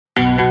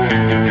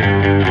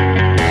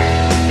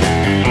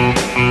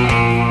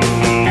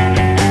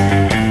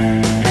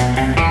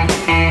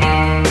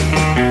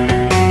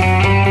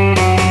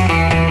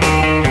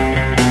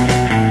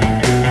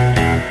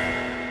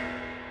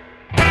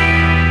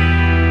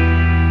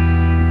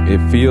It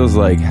feels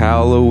like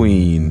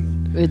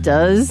Halloween. It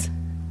does?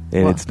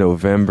 And it's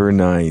November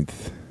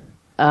 9th.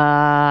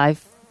 I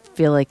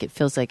feel like it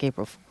feels like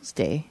April Fool's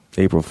Day.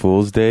 April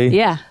Fool's Day?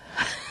 Yeah.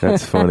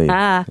 That's funny.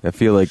 I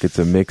feel like it's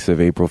a mix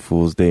of April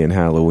Fool's Day and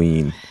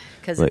Halloween.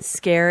 Because it's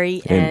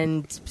scary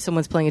and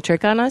someone's playing a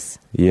trick on us?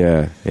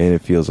 Yeah, and it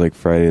feels like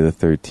Friday the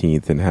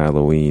 13th and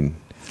Halloween.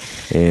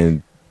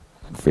 And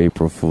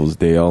April Fool's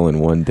Day all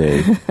in one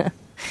day.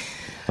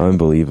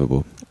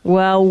 Unbelievable.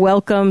 Well,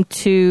 welcome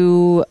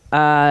to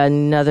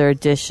another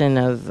edition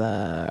of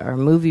our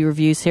movie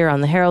reviews here on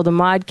the Harold and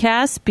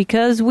Modcast,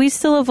 because we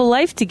still have a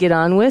life to get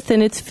on with,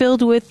 and it's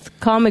filled with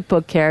comic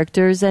book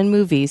characters and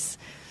movies.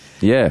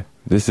 Yeah,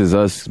 this is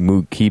us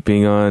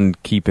keeping on.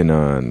 You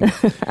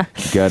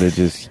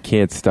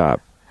can't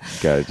stop. You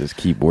gotta just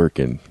keep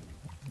working.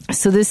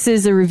 So this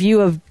is a review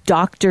of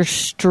Doctor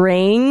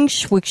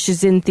Strange, which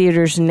is in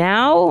theaters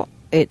now.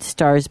 It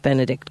stars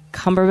Benedict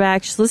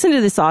Cumberbatch. Listen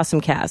to this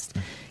awesome cast.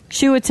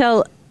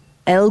 Chiwetel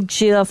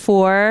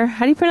Ejiofor.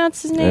 How do you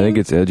pronounce his name? I think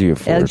it's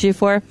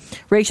Ejiofor.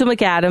 Rachel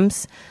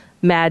McAdams,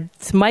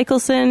 Mads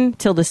Mikkelsen,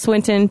 Tilda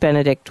Swinton,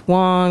 Benedict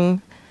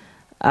Wong.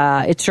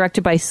 It's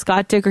directed by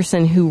Scott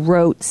Dickerson, who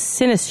wrote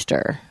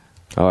Sinister.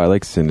 Oh, I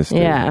like Sinister.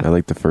 Yeah. I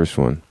like the first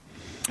one.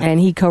 And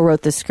he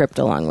co-wrote the script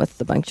along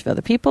with a bunch of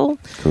other people.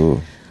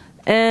 Cool.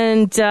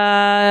 And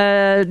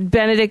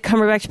Benedict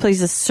Cumberbatch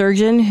plays a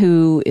surgeon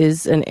who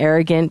is an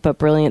arrogant but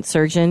brilliant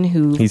surgeon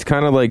who... He's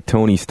kind of like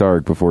Tony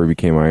Stark before he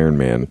became Iron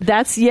Man.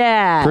 That's,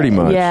 yeah. Pretty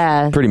much.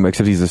 Yeah. Pretty much,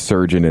 except he's a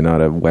surgeon and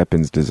not a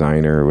weapons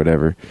designer or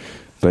whatever.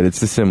 But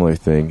it's a similar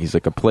thing. He's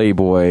like a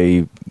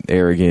playboy,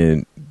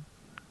 arrogant...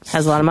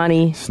 Has a lot of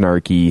money.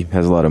 Snarky,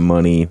 has a lot of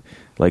money,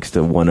 likes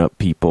to one-up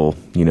people,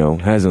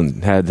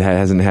 hasn't had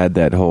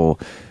that whole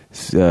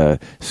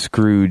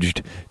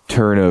Scrooged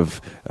turn of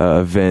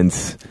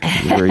events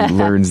where he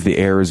learns the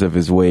errors of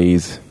his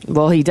ways.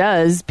 Well, he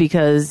does,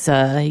 because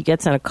he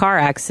gets in a car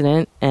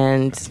accident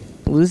and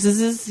loses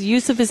his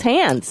use of his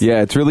hands.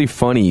 Yeah, it's really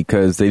funny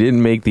because they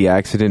didn't make the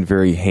accident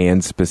very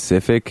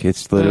hand-specific.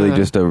 It's literally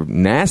just a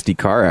nasty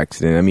car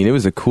accident. I mean, it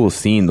was a cool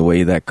scene, the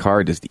way that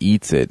car just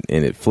eats it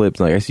and it flips.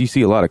 Like, you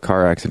see a lot of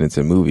car accidents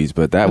in movies,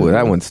 but that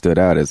one stood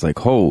out as like,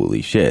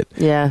 holy shit.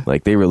 Yeah.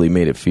 Like, they really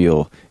made it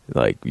feel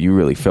like you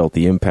really felt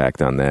the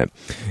impact on that.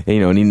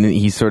 And, and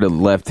he's sort of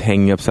left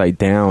hanging upside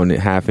down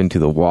half into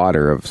the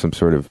water of some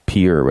sort of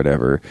pier or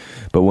whatever.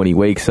 But when he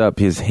wakes up,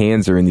 his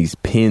hands are in these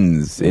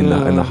pins in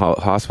the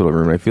hospital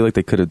room. I feel like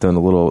they could have done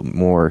a little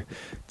more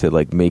to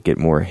like make it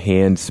more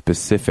hand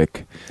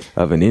specific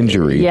of an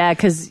injury. Yeah,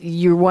 because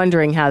you're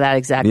wondering how that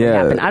exactly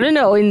happened. I don't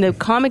know. In the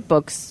comic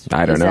books,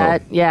 I don't know. I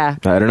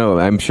don't know.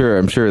 I'm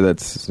sure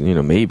that's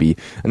maybe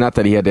not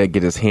that he had to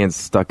get his hands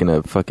stuck in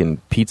a fucking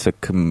pizza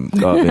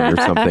oven or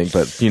something,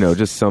 but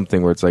just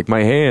something where it's like,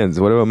 my hands.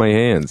 What about my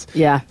hands?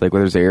 Yeah. Like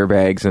when there's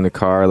airbags in a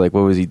car, like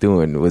what was he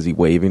doing? Was he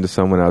waving to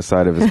someone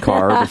outside of his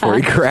car before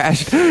he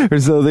crashed or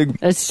something?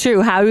 That's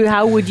true.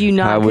 How would you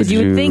not? Because you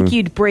would think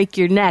you'd break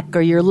your neck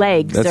or your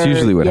legs. That's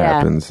usually what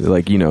happens.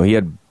 Like, he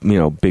had,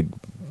 big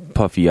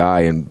puffy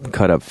eye and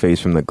cut up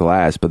face from the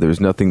glass, but there was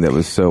nothing that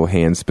was so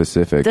hand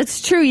specific.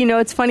 That's true.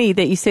 It's funny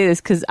that you say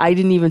this because I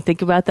didn't even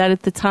think about that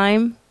at the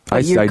time.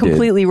 But you're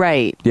completely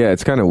right. Yeah,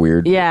 it's kind of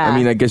weird. Yeah. I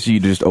mean, I guess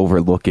you just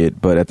overlook it,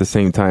 but at the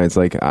same time, it's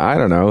like, I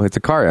don't know, it's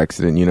a car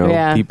accident,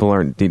 Yeah. People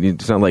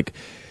it's not like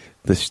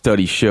the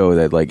studies show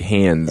that like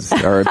hands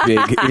are a big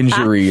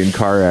injury in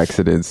car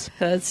accidents.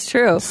 That's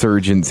true.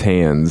 Surgeons'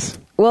 hands.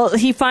 Well,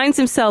 he finds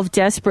himself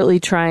desperately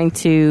trying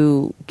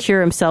to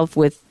cure himself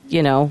with,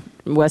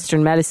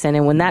 Western medicine.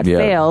 And when that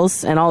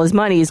fails and all his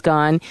money is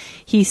gone,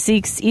 he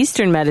seeks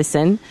Eastern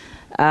medicine.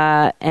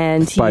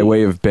 And by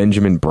way of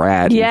Benjamin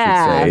Bratt, you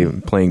should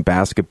say, playing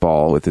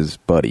basketball with his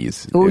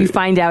buddies. Well, we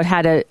find out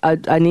had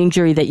an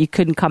injury that you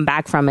couldn't come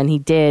back from, and he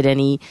did. And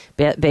he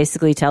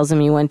basically tells him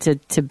he went to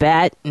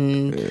Tibet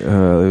and it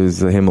was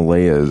the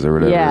Himalayas or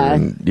whatever. Yeah,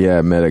 and,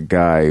 met a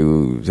guy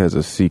who has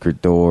a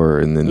secret door,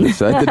 and then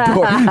inside the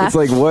door, it's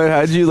like, what?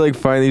 How'd you like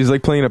find? He was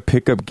like playing a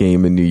pickup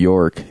game in New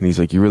York, and he's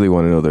like, you really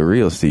want to know the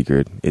real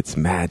secret? It's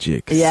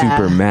magic,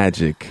 super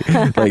magic.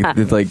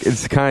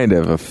 It's kind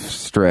of a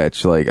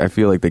stretch. Like, I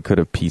feel like they could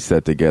have pieced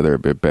that together a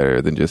bit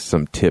better than just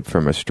some tip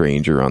from a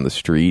stranger on the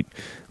street.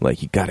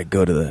 Like, you got to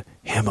go to the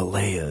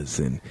Himalayas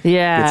and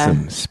get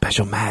some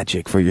special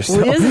magic for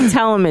yourself. Well, he doesn't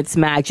tell him it's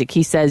magic.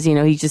 He says,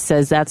 he just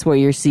says that's what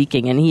you're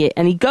seeking, and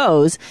he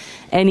goes,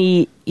 and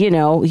he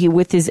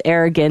with his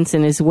arrogance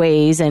and his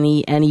ways, and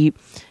he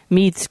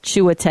meets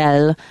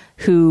Chiwetel,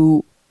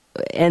 who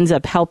ends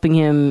up helping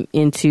him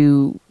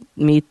into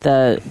meet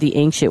the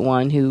Ancient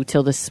One, who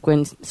Tilda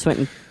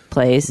Swinton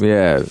plays.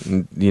 Yeah,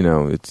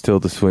 it's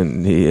Tilda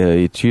Swinton.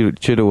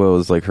 Chiwetel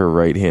is like her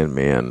right-hand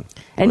man.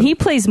 And he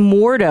plays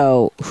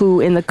Mordo, who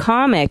in the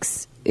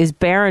comics is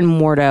Baron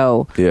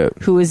Mordo,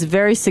 who is a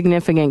very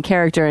significant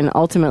character and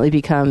ultimately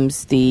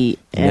becomes the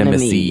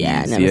enemy.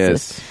 Nemesis.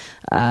 Yes.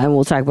 And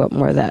we'll talk about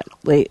more of that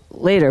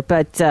later.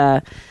 But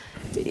so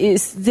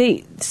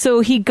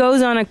he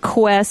goes on a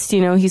quest.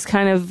 He's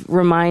kind of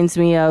reminds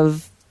me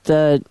of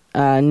the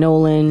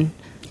Nolan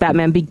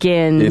Batman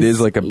Begins. It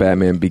is like a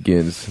Batman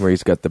Begins, where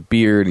he's got the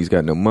beard, he's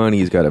got no money,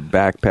 he's got a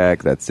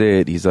backpack, that's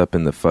it. He's up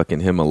in the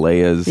fucking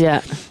Himalayas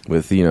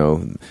with,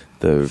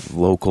 the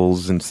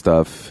locals and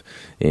stuff,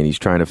 and he's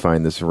trying to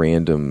find this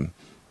random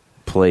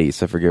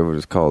place. I forget what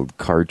it's called,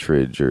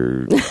 Cartridge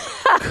or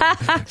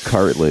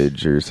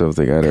Cartilage or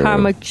something. I don't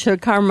know.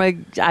 Karma,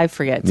 I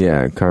forget.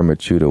 Yeah, Karma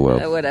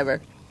Chudawell.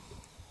 Whatever.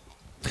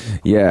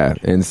 Yeah,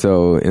 and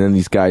then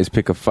these guys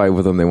pick a fight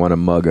with him. They want to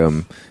mug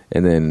him,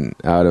 and then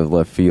out of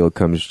left field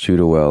comes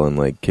Chudawell and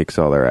like kicks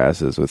all their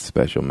asses with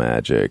special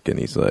magic. And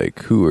he's like,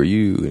 "Who are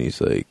you?" And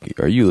he's like,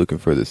 "Are you looking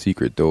for the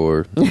secret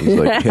door?" And he's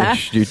like, "Yeah,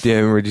 you're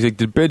damn right." He's like,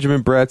 "Did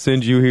Benjamin Bratt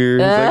send you here?"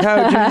 He's like,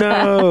 "How'd you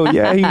know?"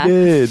 "Yeah, he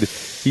did.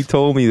 He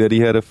told me that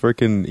he had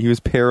he was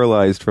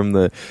paralyzed from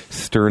the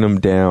sternum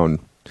down."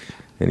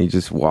 And he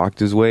just walked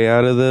his way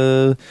out of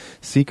the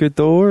secret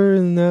door,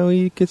 and now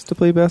he gets to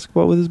play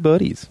basketball with his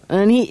buddies.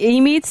 And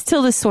he meets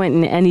Tilda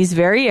Swinton, and he's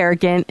very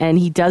arrogant, and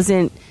he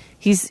doesn't.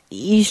 He's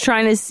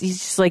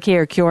just like,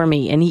 "Here, cure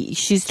me," and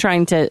she's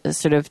trying to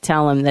sort of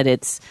tell him that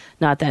it's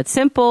not that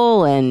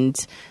simple, and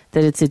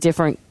that it's a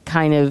different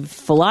kind of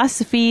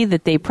philosophy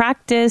that they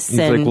practice. He's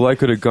like, "Well, I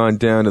could have gone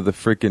down to the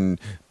frickin'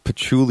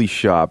 patchouli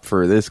shop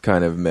for this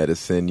kind of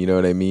medicine," you know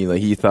what I mean?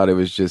 Like, he thought it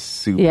was just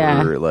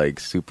super like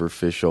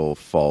superficial,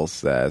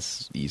 false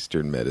ass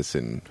Eastern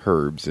medicine,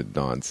 herbs and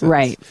nonsense.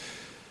 Right.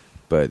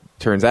 But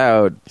turns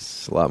out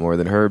it's a lot more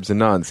than herbs and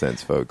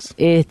nonsense, folks.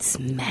 It's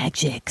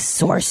magic,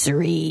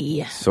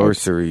 sorcery,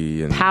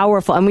 and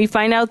powerful, and we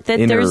find out that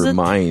there's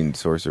mind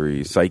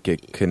sorcery,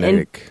 psychic,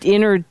 kinetic,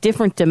 inner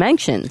different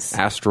dimensions,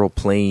 astral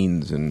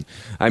planes, and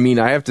I mean,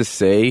 I have to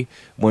say,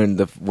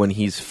 when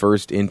he's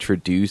first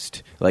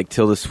introduced, like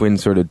Tilda Swinton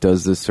sort of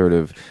does this sort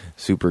of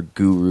super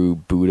guru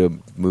Buddha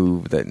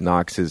move that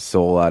knocks his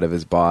soul out of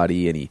his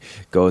body, and he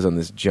goes on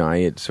this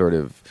giant sort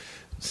of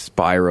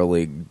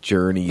spiraling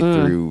journey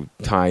through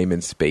time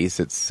and space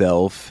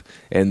itself,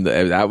 and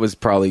that was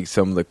probably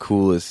some of the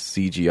coolest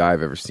CGI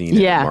I've ever seen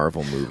in a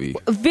Marvel movie.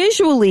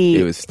 Visually,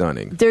 it was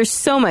stunning. There's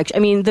so much. I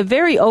mean, the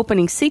very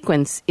opening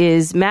sequence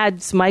is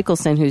Mads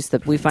Mikkelsen,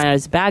 we find out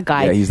is a bad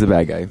guy. Yeah, he's the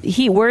bad guy.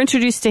 We're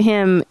introduced to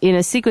him in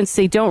a sequence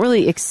they don't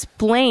really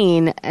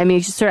explain. I mean,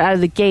 just sort of out of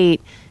the gate,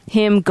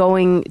 him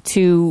going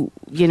to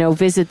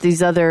visit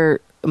these other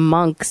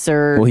monks,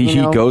 or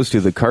he goes to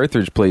the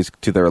Carthage place,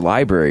 to their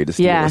library, to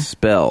steal a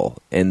spell,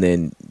 and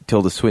then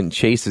Tilda Swinton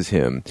chases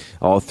him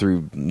all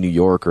through New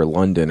York or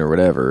London or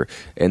whatever,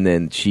 and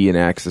then she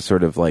enacts a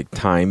sort of like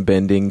time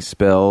bending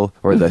spell,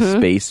 or the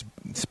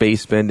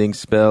space bending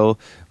spell,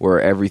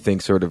 where everything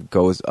sort of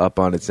goes up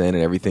on its end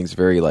and everything's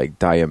very like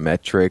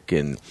diametric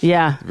and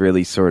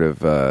really sort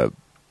of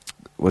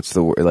what's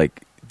the word,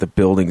 like the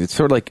buildings, it's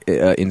sort of like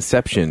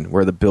Inception,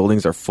 where the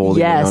buildings are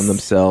folding in on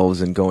themselves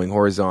and going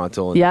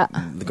horizontal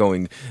and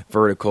going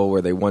vertical,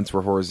 where they once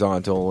were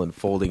horizontal, and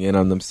folding in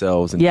on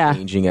themselves and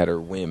changing at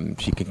her whim.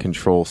 She can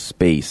control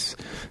space.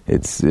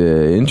 It's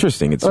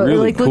interesting. It's really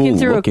like cool looking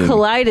through a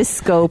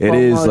kaleidoscope. It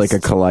is like a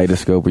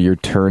kaleidoscope where you're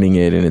turning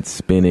it and it's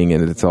spinning,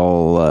 and it's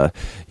all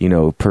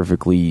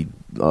perfectly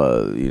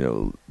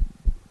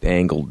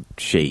angled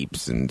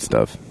shapes and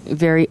stuff.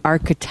 Very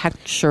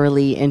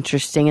architecturally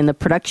interesting, and the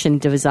production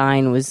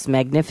design was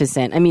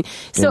magnificent. I mean,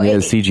 so the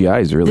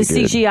CGI is really good.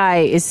 The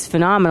CGI is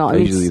phenomenal. I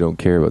usually don't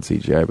care about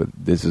CGI, but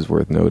this is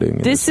worth noting.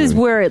 This is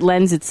where it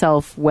lends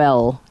itself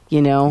well,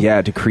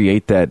 Yeah, to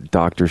create that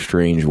Doctor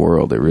Strange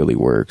world, it really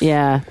works.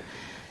 Yeah.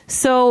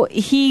 So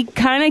he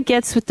kind of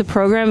gets with the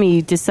program.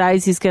 He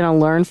decides he's going to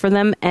learn from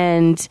them,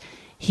 and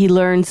he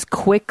learns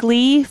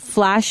quickly.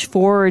 Flash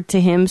forward to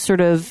him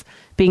sort of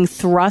being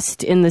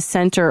thrust in the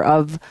center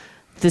of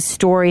the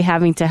story,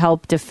 having to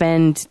help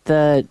defend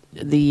their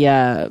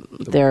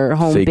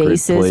home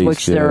bases, place,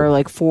 which there are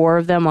like 4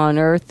 of them on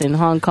Earth, in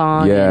Hong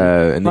Kong,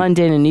 and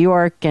London, and New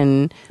York,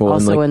 and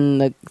also in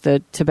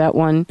the Tibet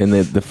one. And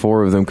the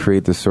 4 of them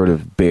create this sort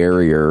of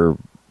barrier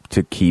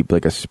to keep,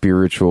 like a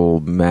spiritual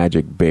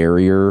magic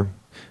barrier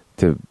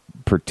to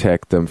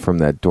protect them from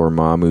that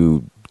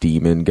Dormammu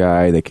demon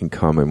guy that can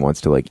come and wants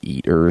to like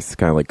eat Earth,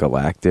 kind of like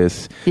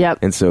Galactus. Yep.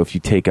 And so if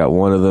you take out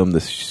one of them, the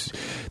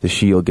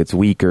shield gets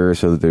weaker.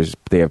 So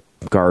they have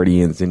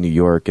guardians in New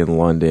York and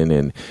London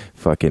and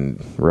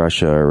fucking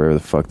Russia, or wherever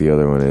the fuck the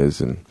other one is,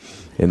 and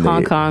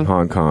Hong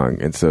Kong.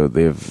 And so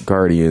they have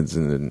guardians,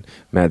 and then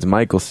Mads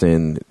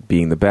Mikkelsen,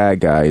 being the bad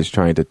guy, is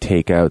trying to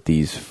take out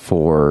these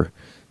 4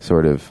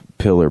 sort of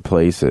pillar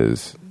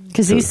places.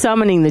 Because he's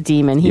summoning the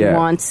demon. He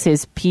wants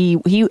his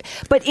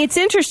but it's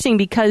interesting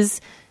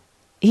because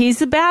he's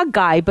the bad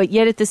guy, but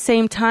yet at the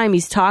same time,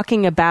 he's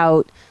talking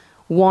about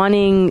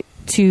wanting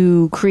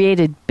to create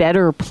a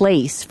better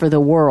place for the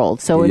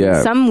world. So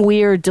in some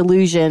weird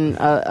delusion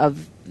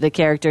of the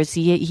characters,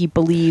 he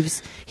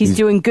believes he's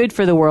doing good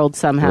for the world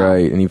somehow.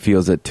 Right, and he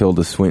feels that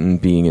Tilda Swinton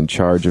being in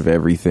charge of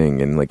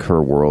everything, and like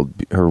her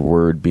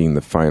word being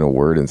the final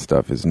word and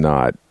stuff, is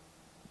not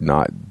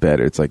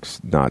better. It's like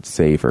not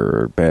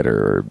safer or better,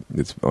 or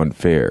it's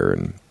unfair.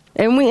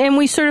 And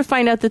we sort of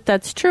find out that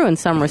that's true in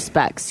some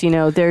respects.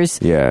 So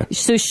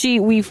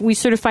we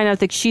sort of find out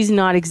that she's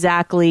not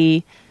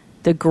exactly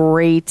the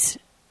great,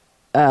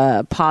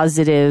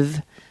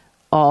 positive,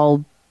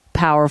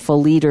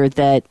 all-powerful leader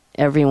that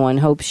everyone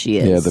hopes she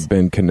is. Yeah, the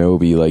Ben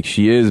Kenobi, like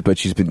she is, but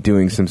she's been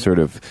doing some sort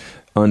of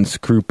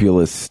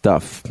unscrupulous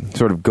stuff,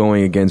 sort of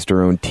going against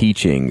her own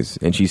teachings,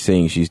 and she's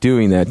saying she's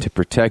doing that to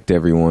protect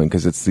everyone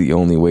because it's the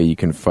only way you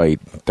can fight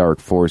dark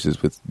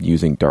forces with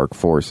using dark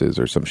forces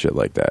or some shit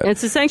like that. And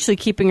it's essentially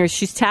keeping her,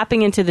 she's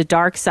tapping into the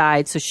dark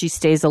side so she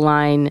stays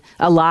alive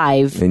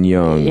and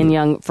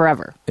young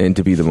forever. And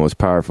to be the most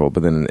powerful.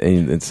 But then,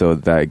 and so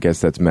that, I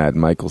guess that's Matt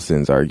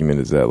Michelson's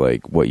argument, is that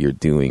like what you're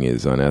doing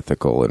is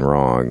unethical and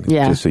wrong,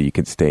 just so you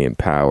can stay in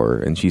power.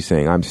 And she's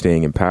saying, I'm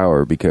staying in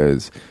power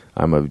because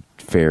I'm a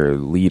fair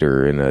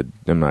leader and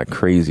I'm not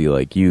crazy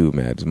like you,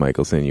 Mads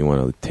Mikkelsen. You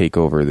want to take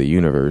over the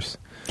universe.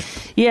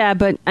 Yeah,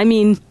 but I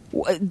mean,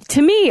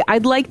 to me,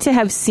 I'd like to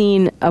have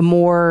seen a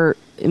more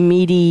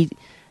meaty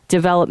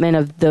development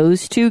of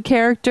those two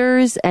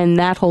characters and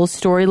that whole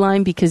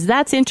storyline, because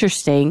that's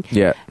interesting.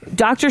 Yeah.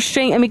 Doctor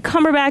Strange, I mean,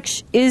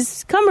 Cumberbatch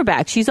is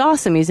Cumberbatch. She's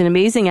awesome. He's an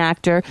amazing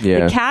actor.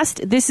 Yeah. The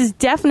cast, this is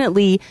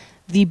definitely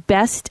the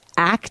best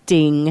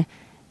acting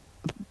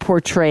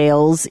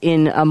portrayals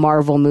in a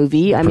Marvel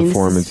movie. I mean,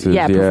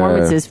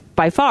 performances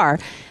by far.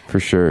 For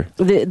sure.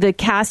 The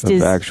cast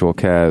is... The actual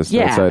cast,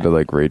 outside of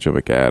like Rachel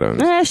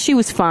McAdams. She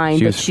was fine,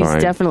 she's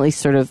definitely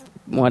sort of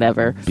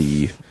whatever.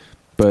 B.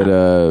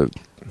 But,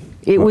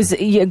 it was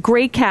a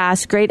great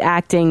cast, great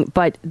acting,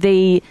 but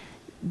the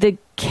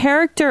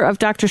character of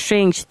Doctor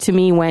Strange, to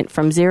me, went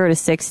from 0 to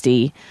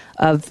 60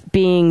 of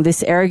being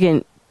this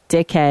arrogant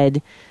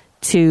dickhead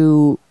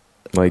to...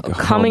 like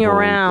coming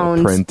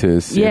around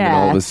apprentice, and then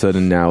all of a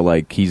sudden now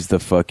like he's the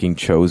fucking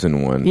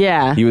chosen one.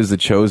 He was the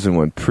chosen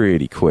one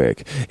pretty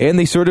quick, and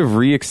they sort of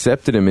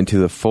re-accepted him into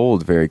the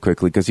fold very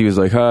quickly because he was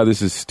like,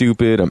 this is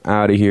stupid, I'm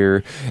out of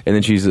here. And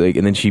then she's like,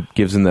 and then she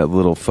gives him that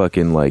little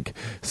fucking like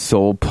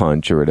soul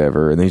punch or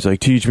whatever, and then he's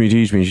like, teach me,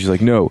 and she's like,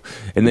 no.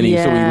 And then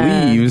so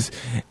he leaves,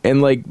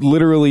 and like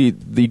literally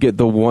you get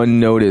the one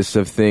notice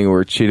of thing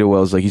where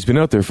Chidowell's like, he's been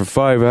out there for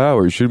 5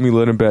 hours, shouldn't we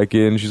let him back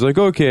in? She's like,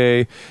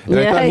 okay. And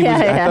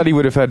I thought he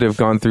would have had to have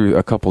gone through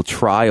a couple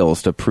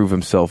trials to prove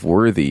himself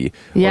worthy.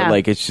 Or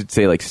like it should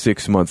say like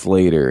 6 months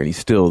later and he's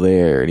still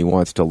there and he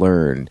wants to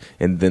learn,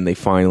 and then they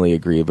finally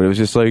agree. But it was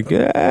just like,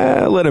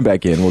 let him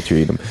back in, we'll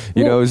treat him.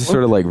 You know, it was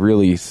sort of like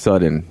really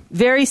sudden.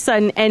 Very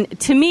sudden. And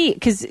to me,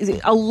 because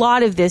a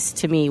lot of this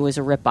to me was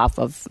a ripoff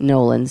of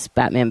Nolan's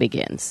Batman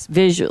Begins.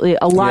 Visually,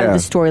 a lot of the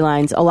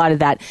storylines, a lot of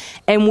that.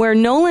 And where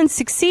Nolan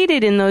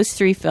succeeded in those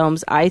three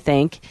films, I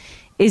think,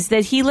 is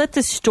that he let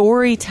the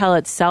story tell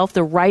itself.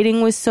 The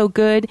writing was so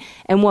good.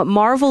 And what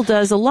Marvel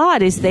does a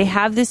lot is they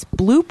have this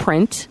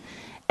blueprint,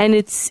 and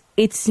it's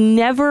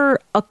never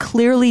a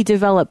clearly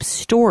developed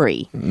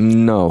story.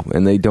 No,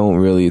 and they don't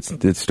really.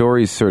 The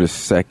story is sort of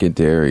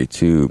secondary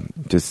to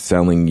just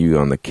selling you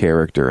on the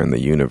character and the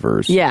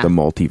universe, the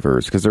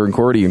multiverse, because they're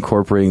already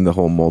incorporating the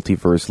whole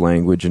multiverse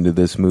language into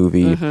this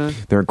movie.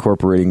 They're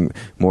incorporating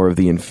more of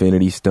the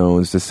Infinity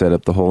Stones to set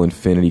up the whole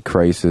Infinity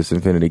Crisis,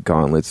 Infinity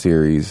Gauntlet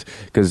series,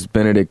 because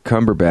Benedict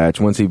Cumberbatch,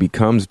 once he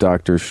becomes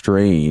Doctor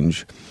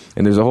Strange,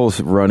 and there's a whole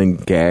running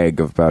gag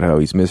about how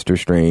he's Mr.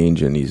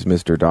 Strange and he's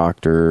Mr.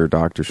 Doctor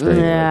Strange.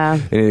 Yeah.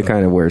 And it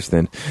kind of wears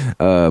thin.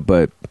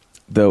 But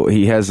though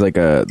he has like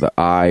the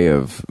eye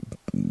of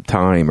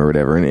time or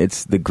whatever, and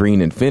it's the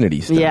green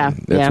Infinity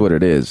Stone. That's what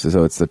it is.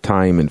 So it's the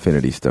Time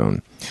Infinity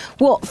Stone.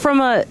 Well,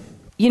 from a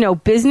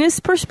business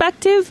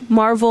perspective,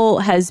 Marvel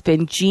has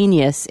been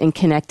genius in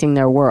connecting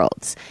their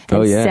worlds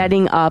and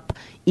setting up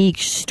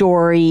each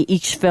story,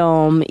 each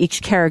film,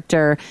 each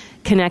character,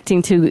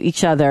 connecting to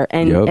each other.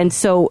 And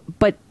so,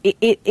 but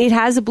it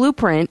has a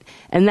blueprint,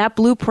 and that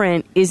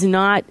blueprint is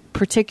not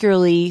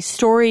particularly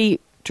story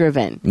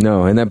driven.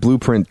 No, and that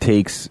blueprint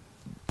takes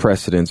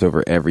precedence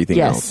over everything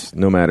else,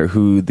 no matter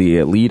who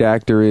the lead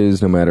actor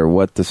is, no matter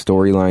what the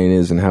storyline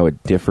is and how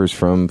it differs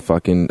from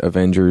fucking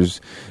Avengers,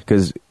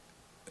 because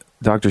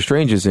Doctor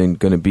Strange isn't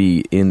going to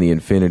be in the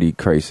Infinity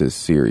Crisis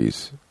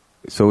series.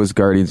 So is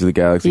Guardians of the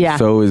Galaxy.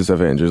 So is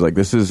Avengers. Like,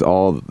 this is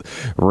all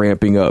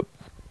ramping up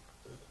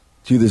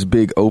to this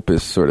big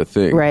opus sort of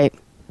thing. Right.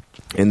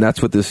 And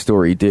that's what this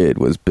story did,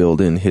 was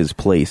build in his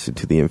place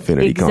into the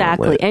Infinity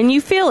Gauntlet. And you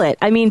feel it.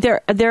 I mean,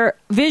 they're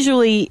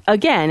visually,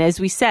 again, as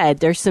we said,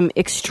 there's some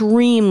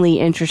extremely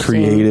interesting,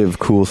 creative,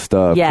 cool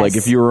stuff. Yes. Like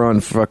if you were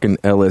on fucking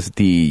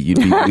LSD, you'd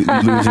be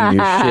losing your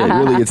shit.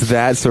 Really, it's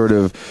that sort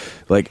of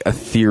like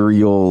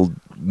ethereal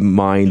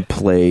mind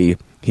play.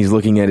 He's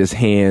looking at his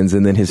hands,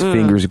 and then his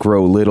fingers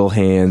grow little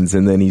hands,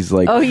 and then he's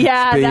like,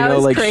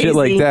 like crazy. Shit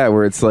like that,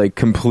 where it's like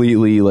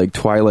completely like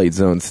Twilight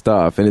Zone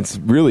stuff, and it's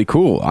really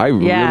cool. I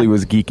really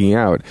was geeking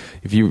out.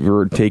 If you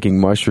were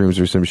taking mushrooms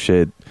or some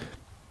shit,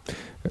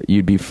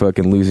 you'd be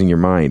fucking losing your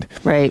mind.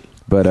 Right.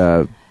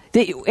 But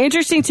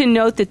interesting to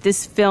note that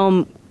this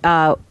film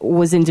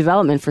was in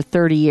development for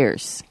 30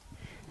 years.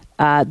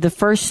 The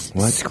first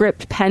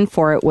script penned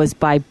for it was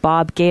by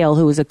Bob Gale,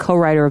 who was a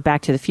co-writer of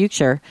Back to the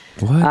Future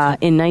in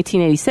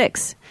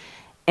 1986.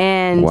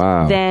 And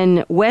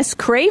then Wes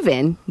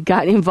Craven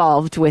got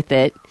involved with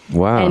it.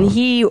 Wow. And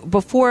he,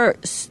 before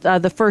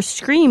the first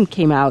Scream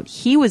came out,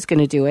 he was going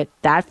to do it.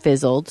 That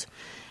fizzled.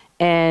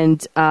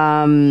 And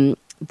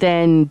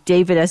then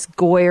David S.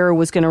 Goyer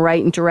was going to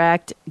write and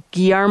direct.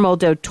 Guillermo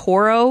del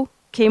Toro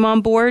came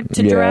on board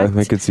to direct.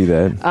 Yeah, I could see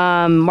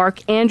that.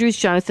 Mark Andrews,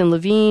 Jonathan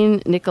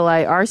Levine,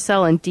 Nikolai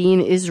Arcel, and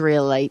Dean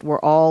Israelite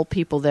were all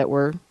people that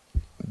were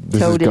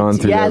This has gone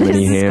through that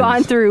many hands. This has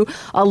gone through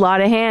a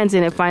lot of hands,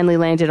 and it finally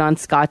landed on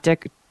Scott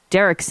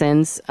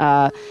Derrickson's.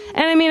 And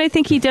I mean, I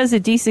think he does a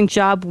decent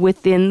job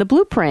within the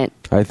blueprint.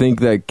 I think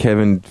that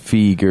Kevin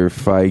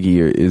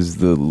Feige is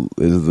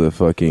the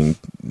fucking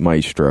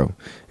maestro,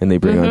 and they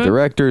bring on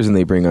directors and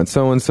they bring on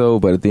so and so.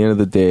 But at the end of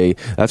the day,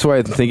 that's why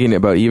I'm thinking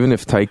about, even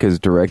if Taika's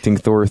directing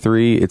Thor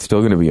 3, it's still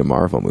going to be a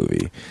Marvel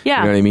movie. Yeah,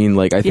 you know what I mean.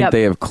 Like, I think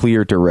they have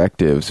clear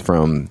directives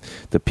from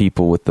the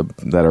people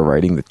that are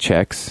writing the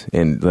checks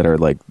and that are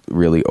like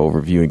really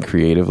overviewing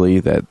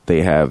creatively, that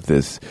they have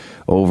this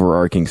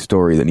overarching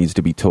story that needs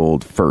to be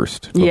told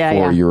first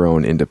before your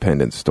own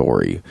independent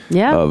story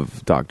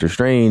of Doctor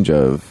Strange,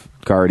 of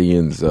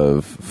Guardians,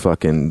 of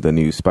fucking the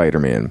new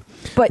Spider-Man.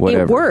 But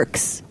whatever. It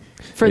works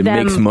for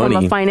them from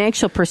a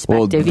financial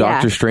perspective. Well,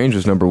 Doctor Strange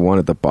was number one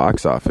at the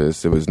box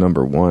office. It was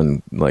number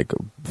one, like,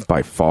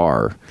 by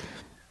far.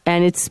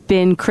 And it's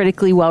been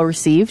critically well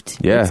received.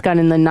 Yeah. It's got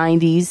in the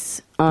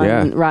 90s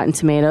on Rotten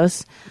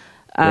Tomatoes.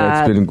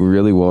 Yeah, it's been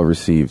really well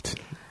received.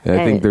 I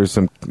think there's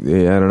some, I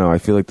don't know, I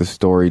feel like the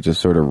story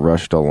just sort of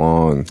rushed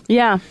along.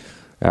 Yeah.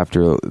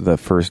 After the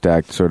first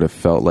act sort of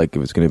felt like it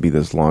was going to be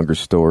this longer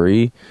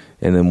story.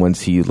 And then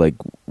once he, like,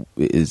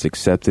 is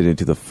accepted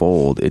into the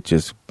fold, it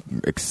just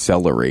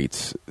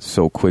accelerates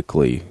so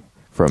quickly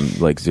from,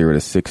 like, 0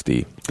 to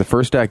 60. The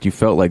first act, you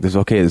felt like this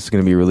is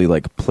going to be a really,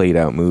 like, played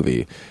out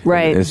movie.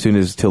 Right. And as soon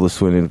as Tilda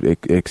Swinton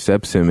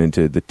accepts him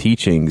into the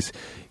teachings,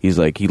 he's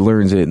like, he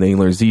learns it, and then he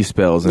learns these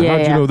spells, and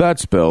how'd you know that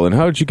spell, and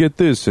how'd you get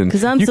this, and you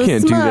so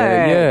can't smart. do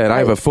that, and I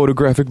have a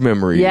photographic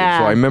memory, so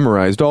I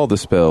memorized all the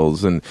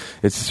spells, and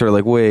it's sort of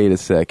like, wait a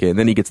second, and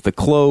then he gets the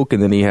cloak,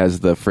 and then he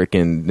has the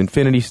frickin'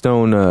 Infinity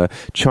Stone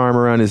charm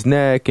around his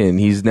neck, and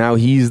he's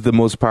the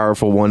most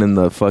powerful one in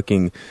the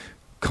fucking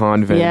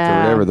convent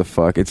or whatever the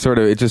fuck. It's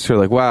just sort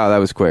of like, wow, that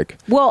was quick.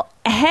 Well,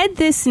 had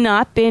this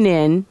not been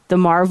in the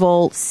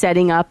Marvel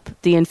setting up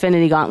the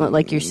Infinity Gauntlet,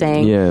 like you're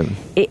saying,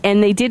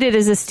 and they did it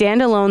as a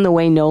standalone the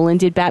way Nolan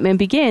did Batman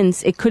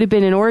Begins, it could have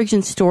been an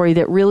origin story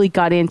that really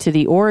got into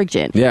the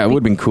origin. Yeah, it would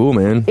have been cool,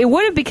 man. It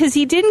would have, because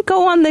he didn't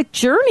go on the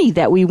journey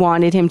that we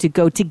wanted him to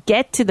go to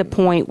get to the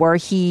point where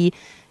he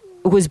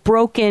was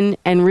broken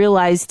and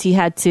realized he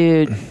had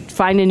to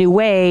find a new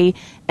way,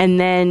 and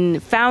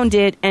then found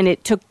it, and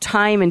it took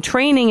time and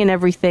training and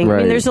everything. Right. I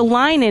mean, there's a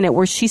line in it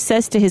where she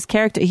says to his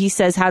character, he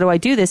says, how do I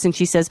do this? And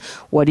she says,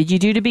 what did you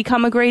do to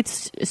become a great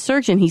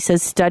surgeon? He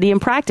says, study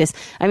and practice.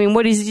 I mean,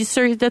 what is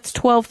you, that's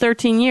 12,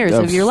 13 years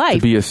of your life.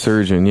 To be a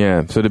surgeon,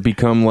 yeah. So to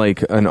become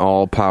like an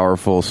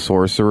all-powerful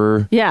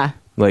sorcerer. Yeah.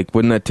 Like,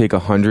 wouldn't that take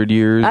 100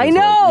 years? I know.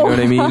 Like, you know what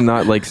I mean?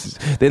 Not like,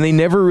 then they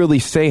never really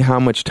say how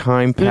much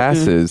time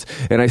passes.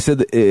 And I said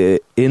that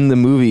in the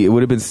movie, it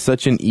would have been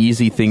such an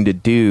easy thing to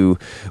do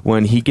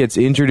when he gets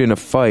injured in a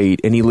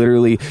fight, and he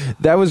literally,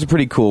 that was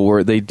pretty cool,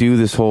 where they do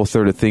this whole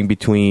sort of thing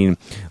between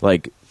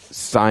like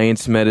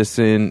science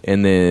medicine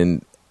and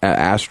then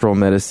astral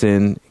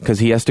medicine, because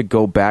he has to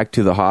go back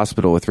to the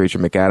hospital with Rachel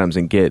McAdams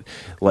and get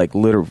like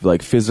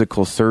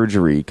physical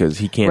surgery because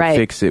he can't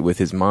fix it with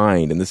his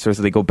mind, and this sort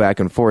of, they go back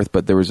and forth.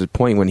 But there was a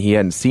point when he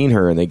hadn't seen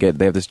her, and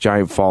they have this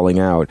giant falling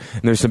out,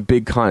 and there's some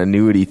big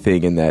continuity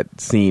thing in that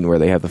scene where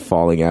they have the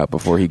falling out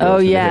before he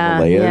goes to the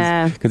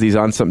Himalayas, because he's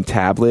on some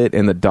tablet,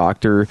 and the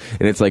doctor,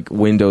 and it's like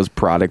Windows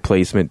product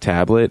placement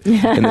tablet,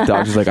 and the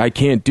doctor's like, I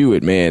can't do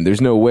it, man, there's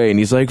no way, and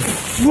he's like,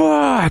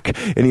 fuck,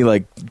 and he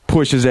like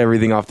pushes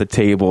everything off the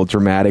table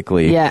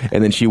dramatically,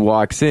 and then she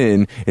walks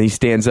in and he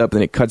stands up,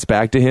 and it cuts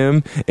back to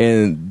him,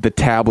 and the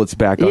tablet's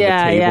back on the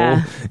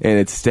table, and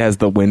it has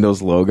the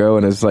Windows logo,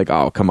 and it's like,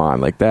 oh, come on,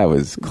 like that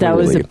was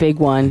a big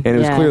one, and it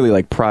was clearly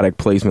like product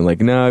placement, like,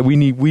 nah,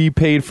 we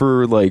paid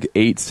for like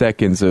 8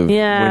 seconds of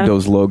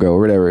Windows logo or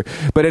whatever.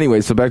 But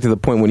anyway, so back to the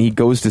point, when he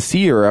goes to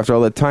see her after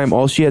all that time,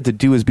 all she had to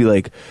do is be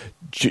like,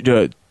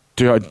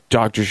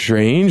 Doctor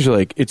Strange,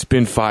 like, it's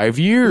been 5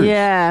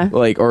 years,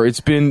 like, or it's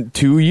been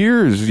 2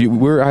 years,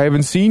 I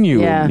haven't seen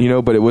you, and, you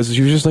know, but she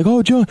was just like,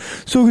 oh, John,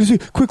 so good to see you.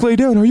 Quick, lay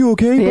down, are you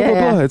okay? Blah,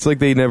 blah, blah. It's like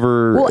they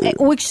never,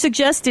 which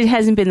suggests it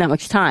hasn't been that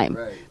much time,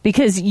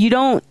 because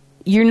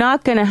you're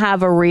not going to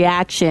have a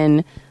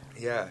reaction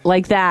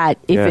like that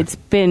if it's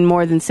been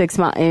more than 6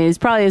 months. It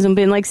probably hasn't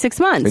been like 6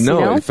 months. No,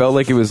 you know? It felt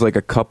like it was like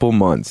a couple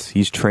months.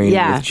 He's trained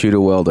with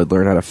Chiwetel to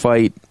learn how to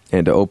fight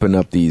and to open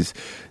up these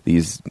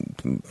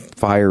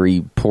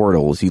fiery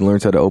portals. He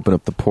learns how to open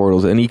up the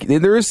portals, and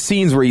there are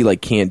scenes where he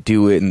like can't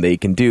do it, and they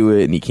can do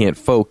it, and he can't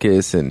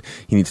focus, and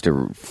he needs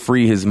to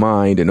free his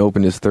mind and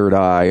open his third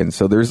eye, and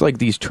so there's like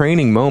these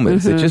training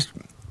moments that just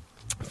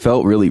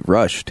felt really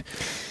rushed.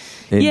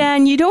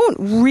 And you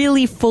don't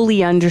really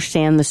fully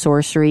understand the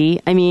sorcery.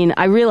 I mean,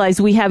 I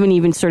realize we haven't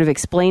even sort of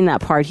explained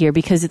that part here,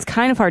 because it's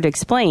kind of hard to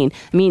explain.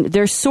 I mean,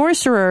 they're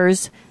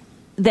sorcerers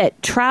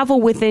that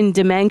travel within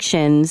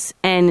dimensions,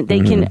 and they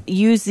can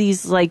use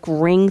these like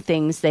ring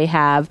things they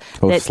have.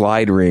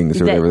 Slide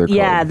rings or whatever they're called.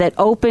 Yeah, that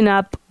open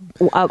up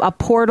a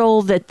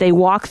portal that they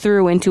walk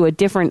through into a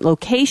different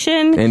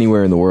location.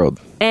 Anywhere in the world.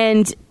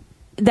 And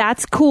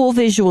that's cool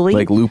visually.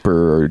 Like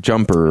Looper or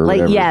Jumper or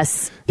whatever.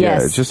 Yes.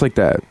 Yeah, it's just like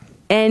that.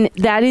 And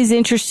that is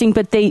interesting,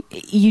 but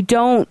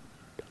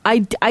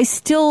I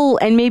still,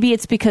 and maybe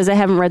it's because I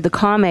haven't read the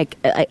comic,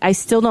 I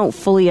still don't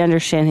fully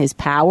understand his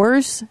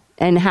powers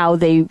and how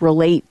they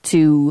relate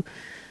to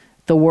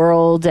the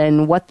world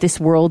and what this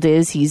world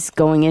is he's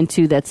going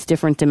into that's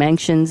different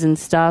dimensions and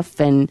stuff.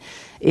 And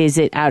is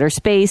it outer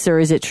space or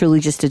is it truly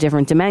just a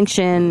different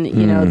dimension?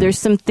 You know, there's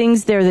some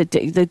things there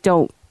that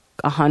don't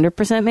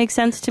 100% make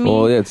sense to me.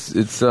 Well,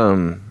 it's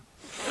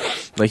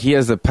like he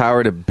has the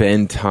power to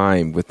bend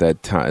time with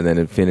that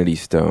Infinity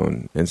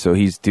Stone, and so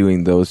he's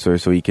doing those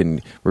sorts so he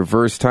can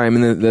reverse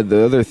time. And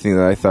the other thing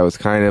that I thought was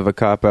kind of a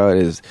cop out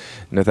is,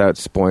 without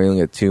spoiling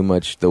it too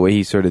much, the way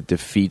he sort of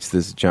defeats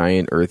this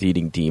giant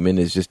earth-eating demon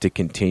is just to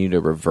continue to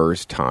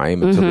reverse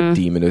time until the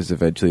demon is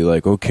eventually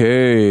like,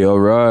 okay, all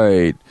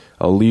right,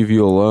 I'll leave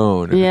you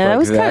alone. And yeah, that like,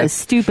 was kind of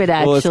stupid,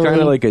 actually. Well, it's kind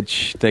of like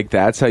like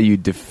that's how you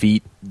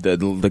defeat the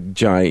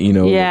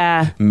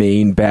giant,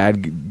 main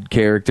bad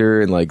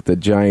character, and like the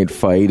giant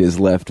fight is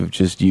left with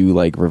just you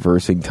like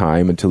reversing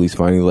time until he's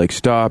finally like,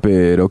 stop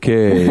it,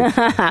 okay.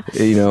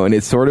 And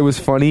it sort of was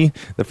funny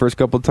the first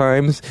couple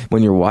times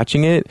when you're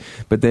watching it,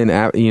 but then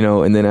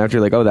and then after,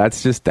 like, oh,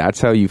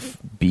 that's how you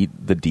beat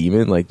the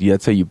demon, like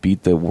that's how you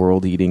beat the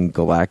world-eating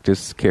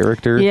Galactus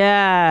character.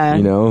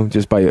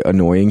 Just by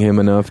annoying him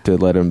enough to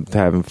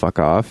have him fuck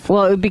off.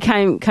 Well, it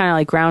became kind of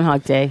like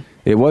Groundhog Day.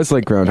 It was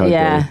like Groundhog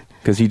Day.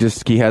 Because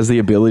he has the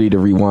ability to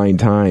rewind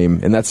time,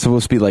 and that's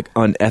supposed to be like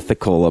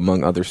unethical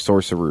among other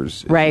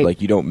sorcerers. Right.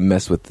 Like you don't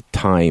mess with the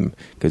time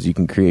because you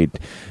can create,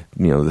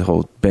 the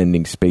whole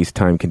bending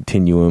space-time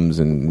continuums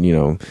and,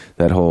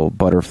 that whole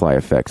butterfly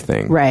effect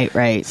thing.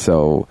 Right.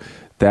 So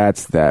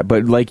that's that.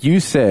 But like you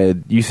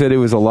said it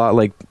was a lot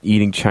like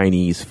eating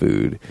Chinese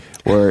food,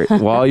 where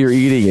while you're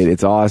eating it,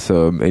 it's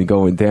awesome and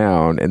going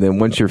down, and then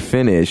once you're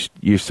finished,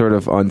 you're sort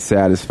of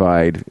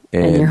unsatisfied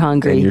and you're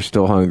hungry. And you're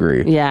still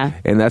hungry. Yeah.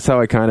 And that's how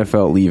I kind of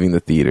felt leaving the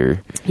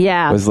theater.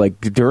 Yeah. It was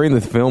like during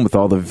the film with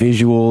all the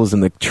visuals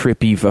and the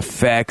trippy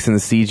effects and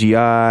the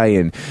CGI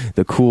and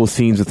the cool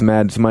scenes with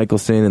Mads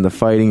Mikkelsen and the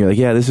fighting, you're like,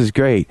 yeah, this is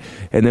great.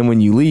 And then when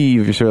you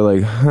leave, you're sort of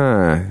like,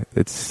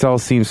 it all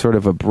seems sort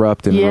of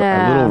abrupt and a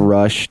little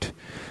rushed,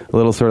 a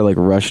little sort of like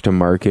rush to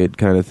market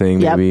kind of thing,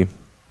 maybe.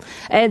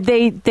 And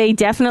they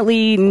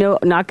definitely,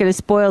 not going to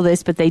spoil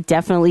this, but they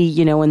definitely,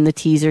 in the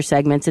teaser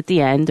segments at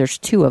the end, there's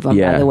 2 of them,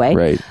 by the way.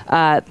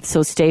 Right.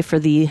 So stay for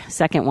the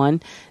second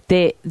one.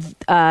 They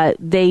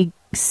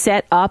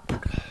set up,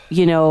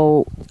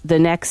 the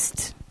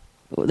next.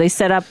 They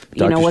set up,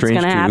 what's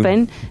going to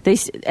happen. They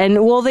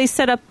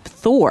set up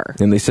Thor,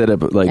 and they set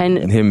up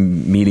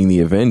him meeting the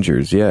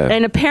Avengers. Yeah,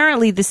 and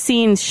apparently the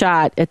scene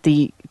shot at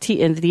the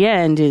end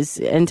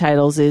end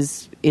titles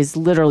is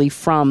literally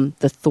from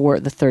the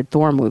third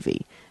Thor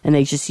movie, and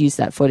they just used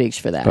that footage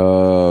for that.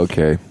 Oh,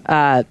 okay.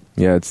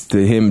 It's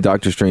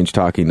Doctor Strange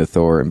talking to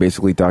Thor, and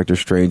basically Doctor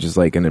Strange is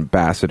like an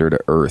ambassador to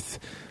Earth.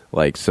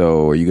 Like,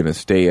 so are you going to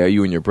stay out?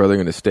 You and your brother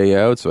going to stay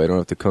out so I don't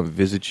have to come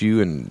visit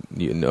you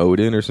and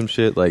Odin or some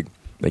shit? Like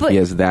he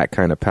has that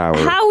kind of power.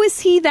 How is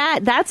he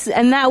that?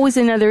 That was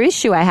another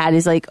issue I had,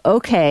 is like,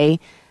 okay,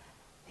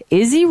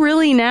 is he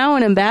really now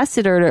an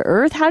ambassador to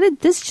Earth? How did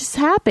this just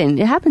happen?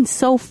 It happened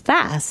so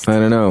fast. I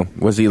don't know.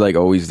 Was he like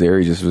always there?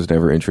 He just was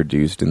never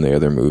introduced in the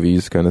other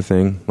movies kind of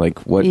thing?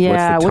 Like what's the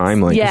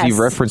timeline? Because he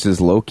references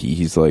Loki.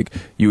 He's like,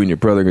 you and your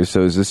brother,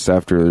 so is this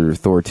after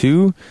Thor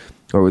 2?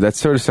 Or that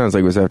sort of sounds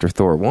like it was after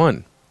Thor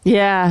 1.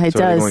 Yeah, it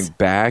does. Going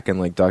back and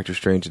like Doctor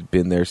Strange had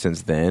been there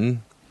since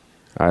then.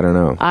 I don't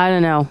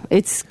know.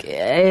 It's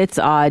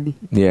odd.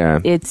 Yeah.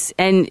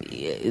 And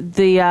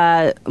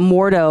the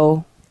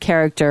Mordo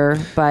character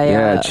by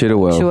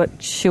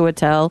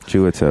Chiwetel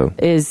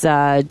is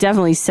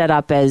definitely set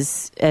up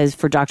as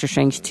for Doctor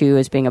Strange 2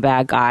 as being a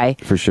bad guy.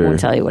 For sure. I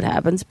won't tell you what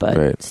happens,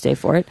 but stay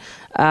for it.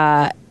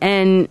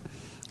 And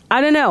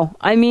I don't know.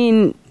 I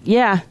mean,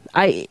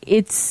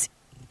 it's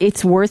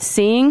worth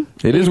seeing.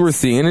 It is worth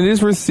seeing. It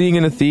is worth seeing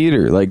in a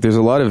theater. Like, there's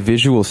a lot of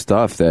visual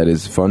stuff that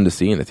is fun to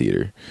see in a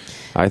theater,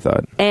 I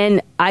thought.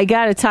 And I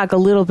got to talk a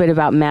little bit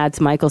about Mads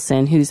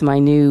Mikkelsen, who's my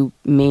new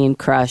main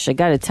crush. I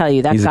got to tell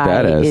you, that he's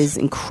guy is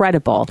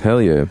incredible.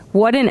 Hell yeah.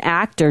 What an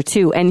actor,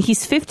 too. And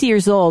he's 50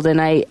 years old,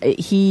 and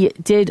he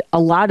did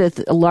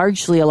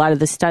largely a lot of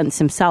the stunts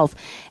himself.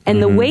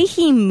 And the way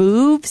he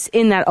moves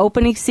in that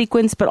opening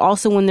sequence, but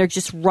also when they're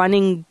just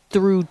running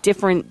through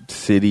different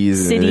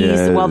cities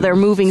while they're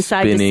moving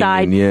side to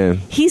side.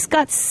 He's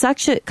got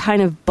such a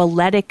kind of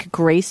balletic,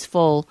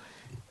 graceful,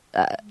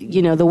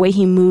 the way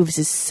he moves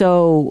is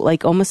so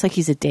like almost like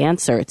he's a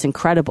dancer. It's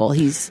incredible. And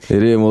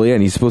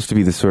he's supposed to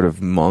be this sort of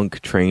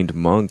trained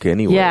monk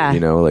anyway,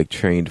 like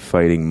trained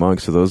fighting monk.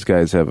 So those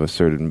guys have a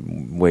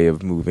certain way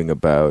of moving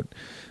about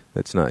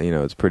That's not,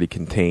 it's pretty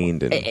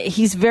contained. And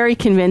he's very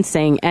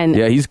convincing, and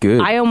yeah, he's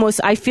good.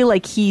 I feel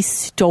like he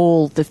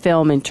stole the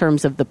film in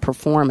terms of the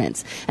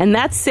performance, and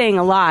that's saying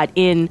a lot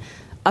in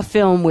a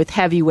film with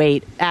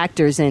heavyweight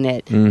actors in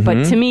it. Mm-hmm.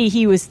 But to me,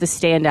 he was the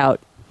standout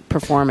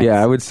performance.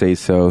 Yeah, I would say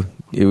so.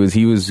 He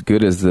was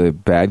good as the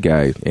bad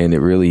guy, and he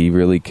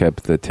really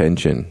kept the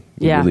tension.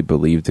 You really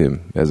believed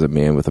him as a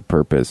man with a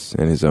purpose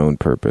and his own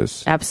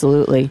purpose.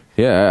 Absolutely.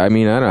 Yeah, I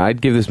mean, I don't know.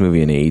 I'd give this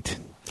movie an 8,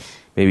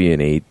 maybe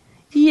an 8.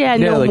 Yeah,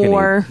 no like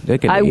more.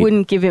 I 8.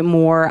 wouldn't give it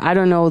more. I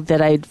don't know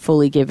that I'd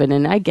fully give it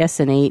an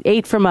 8.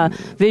 8 from a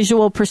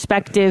visual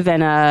perspective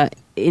and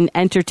in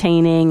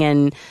entertaining,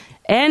 and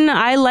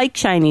I like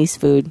Chinese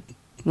food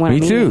when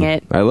I'm eating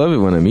it. I love it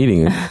when I'm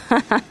eating it.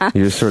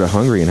 You're just sort of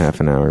hungry in half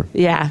an hour.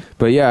 Yeah.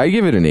 But yeah, I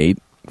give it an 8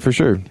 for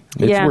sure.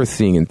 It's worth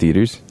seeing in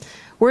theaters.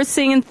 Worth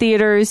seeing in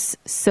theaters,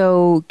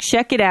 so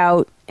check it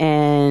out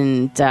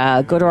and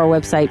go to our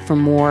website for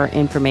more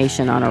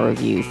information on our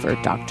review for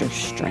Doctor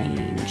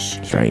Strange.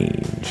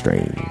 Strange.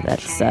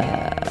 That's the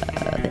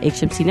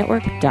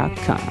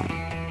HMCnetwork.com.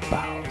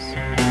 Bows.